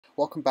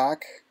welcome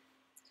back.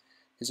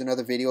 Here's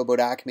another video about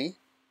Acme.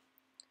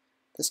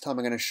 This time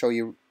I'm going to show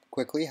you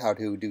quickly how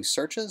to do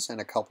searches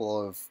and a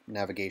couple of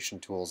navigation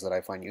tools that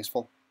I find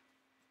useful.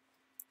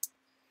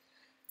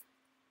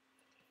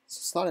 So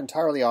it's not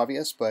entirely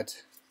obvious,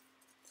 but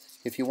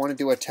if you want to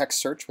do a text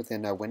search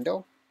within a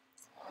window,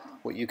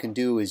 what you can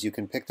do is you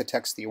can pick the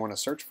text that you want to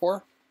search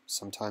for.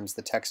 Sometimes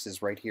the text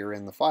is right here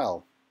in the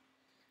file.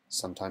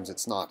 Sometimes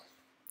it's not.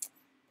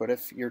 But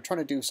if you're trying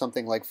to do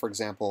something like, for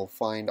example,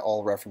 find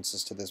all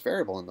references to this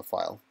variable in the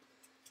file,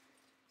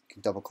 you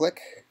can double-click,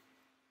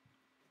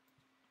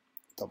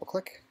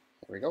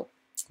 there we go.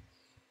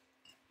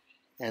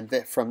 And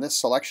from this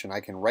selection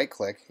I can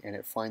right-click and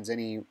it finds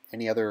any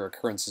other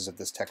occurrences of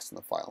this text in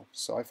the file.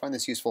 So I find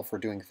this useful for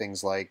doing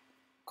things like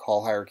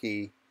call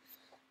hierarchy,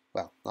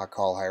 well, not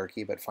call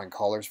hierarchy, but find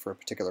callers for a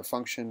particular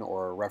function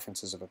or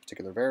references of a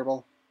particular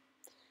variable.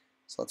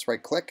 So let's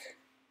right-click.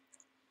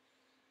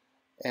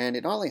 And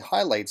it not only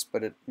highlights,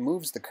 but it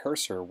moves the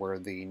cursor where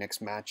the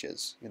next match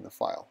is in the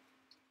file.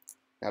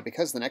 Now,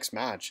 because the next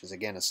match is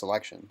again a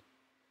selection,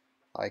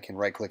 I can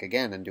right-click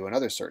again and do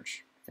another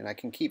search. And I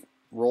can keep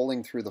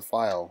rolling through the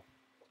file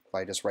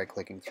by just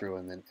right-clicking through,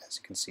 and then, as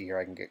you can see here,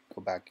 I can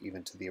go back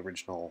even to the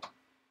original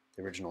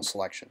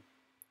selection.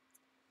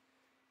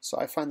 So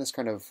I find this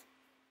kind of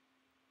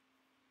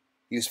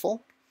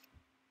useful,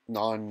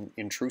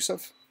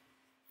 non-intrusive,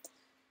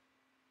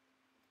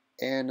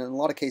 and in a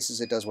lot of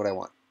cases it does what I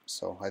want.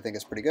 So I think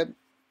it's pretty good.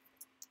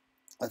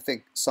 I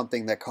think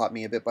something that caught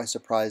me a bit by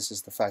surprise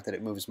is the fact that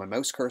it moves my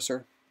mouse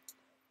cursor.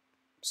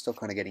 I'm still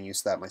kind of getting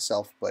used to that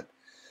myself, but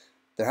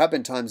there have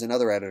been times in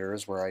other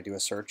editors where I do a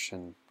search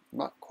and I'm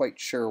not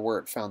quite sure where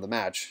it found the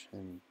match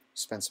and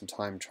spend some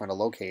time trying to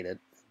locate it.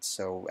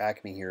 So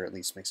Acme here at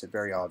least makes it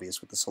very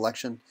obvious with the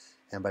selection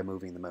and by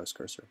moving the mouse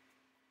cursor.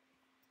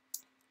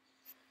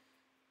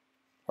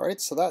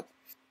 Alright, so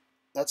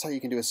that's how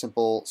you can do a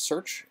simple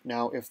search.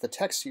 Now, if the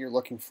text you're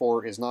looking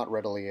for is not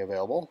readily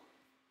available,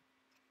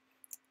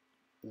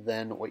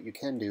 then what you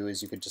can do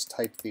is you could just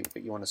type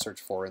what you want to search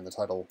for in the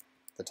title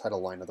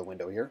line of the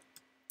window here.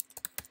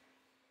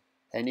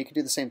 And you can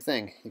do the same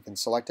thing. You can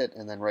select it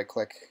and then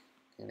right-click,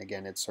 and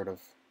again it sort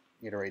of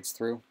iterates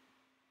through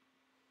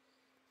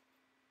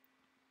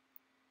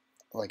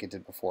like it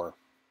did before.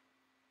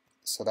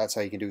 So that's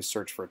how you can do a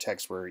search for a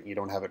text where you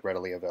don't have it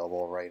readily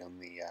available right on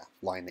the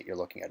line that you're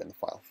looking at in the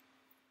file.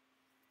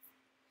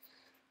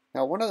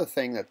 Now, one other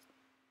thing that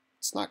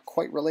it's not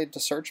quite related to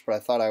search, but I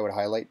thought I would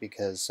highlight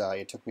because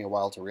it took me a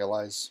while to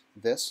realize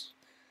this.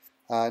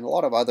 In a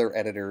lot of other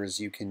editors,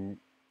 you can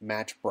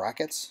match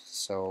brackets.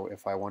 So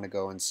if I want to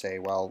go and say,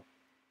 well,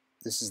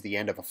 this is the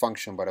end of a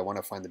function, but I want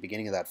to find the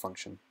beginning of that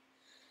function,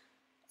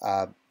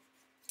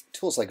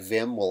 tools like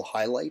Vim will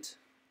highlight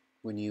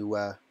when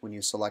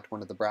you select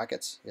one of the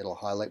brackets. It'll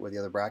highlight where the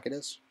other bracket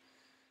is.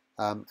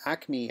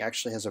 Acme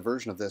actually has a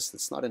version of this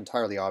that's not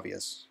entirely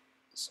obvious.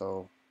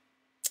 So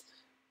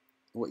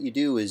what you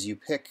do is you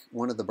pick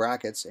one of the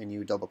brackets and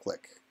you double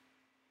click.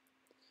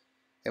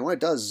 And what it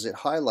does is it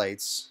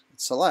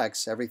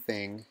selects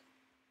everything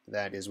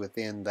that is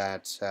within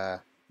that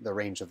the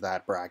range of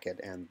that bracket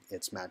and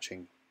its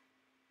matching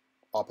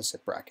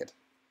opposite bracket.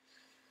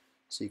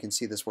 So you can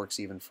see this works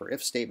even for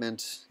if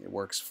statement, it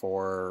works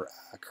for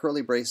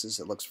curly braces,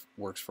 it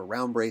works for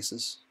round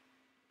braces,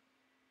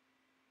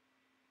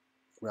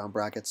 round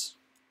brackets.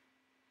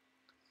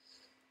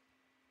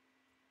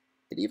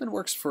 It even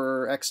works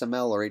for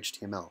XML or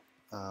HTML.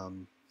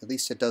 At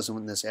least it does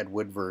in this Ed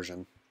Wood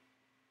version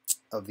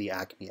of the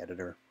Acme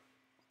editor.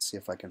 Let's see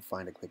if I can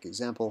find a quick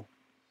example.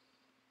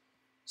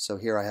 So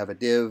here I have a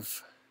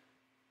div,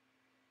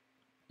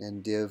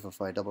 and div,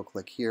 if I double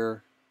click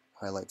here,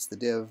 highlights the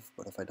div,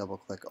 but if I double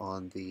click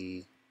on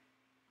the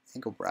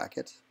angle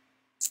bracket,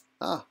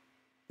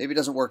 maybe it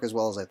doesn't work as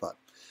well as I thought.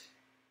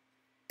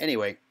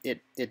 Anyway,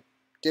 it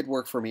did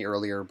work for me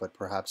earlier, but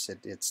perhaps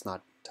it's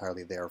not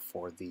entirely there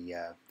for the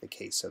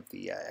case of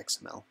the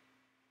XML.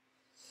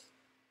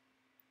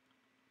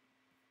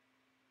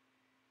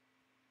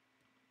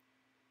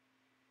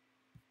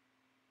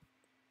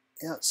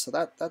 Yeah, so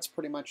that's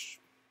pretty much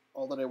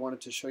all that I wanted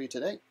to show you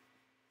today.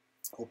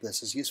 Hope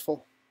this is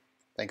useful.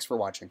 Thanks for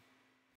watching.